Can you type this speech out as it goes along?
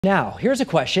Now, here's a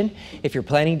question. If you're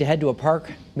planning to head to a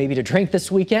park, maybe to drink this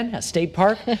weekend, a state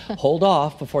park, hold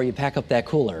off before you pack up that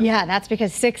cooler. Yeah, that's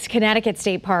because 6 Connecticut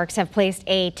state parks have placed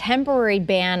a temporary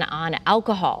ban on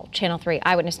alcohol. Channel 3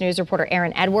 Eyewitness News reporter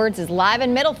Aaron Edwards is live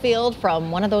in Middlefield from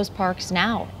one of those parks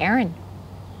now. Aaron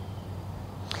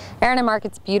and Mark,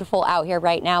 it's beautiful out here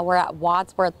right now. We're at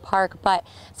Wadsworth Park, but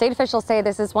state officials say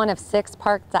this is one of 6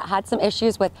 parks that had some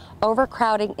issues with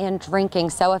overcrowding and drinking.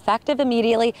 So effective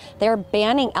immediately, they're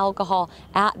banning alcohol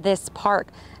at this park.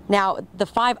 Now, the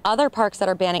 5 other parks that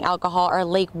are banning alcohol are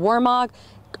Lake Warmog,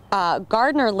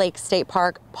 Gardner Lake State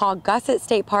Park, Paul Gussit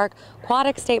State Park,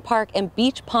 Quadic State Park, and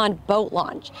Beach Pond Boat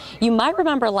Launch. You might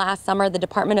remember last summer the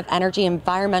Department of Energy and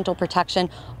Environmental Protection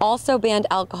also banned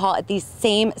alcohol at these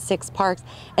same 6 parks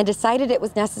and decided it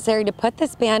was necessary to put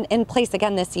this ban in place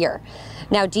again this year.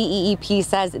 Now, DEEP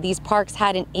says these parks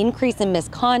had an increase in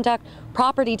misconduct,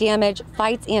 property damage,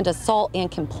 fights and assault and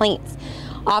complaints.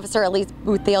 Officer Elise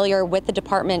Bouthelier with the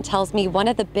department tells me one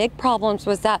of the big problems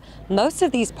was that most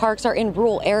of these parks are in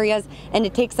rural areas and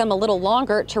it takes them a little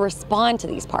longer to respond to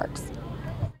these parks.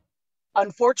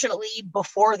 Unfortunately,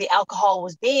 before the alcohol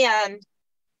was banned,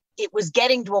 it was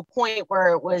getting to a point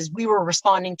where we were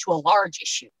responding to a large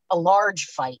issue, a large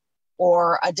fight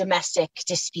or a domestic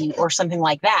dispute or something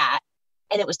like that.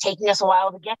 And it was taking us a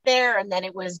while to get there. And then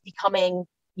it was becoming,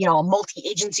 a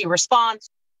multi-agency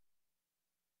response.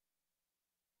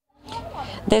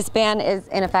 This ban is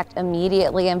in effect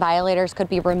immediately, and violators could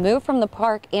be removed from the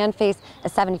park and face a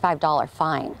 $75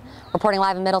 fine. Reporting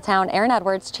live in Middletown, Aaron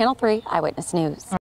Edwards, Channel 3 Eyewitness News.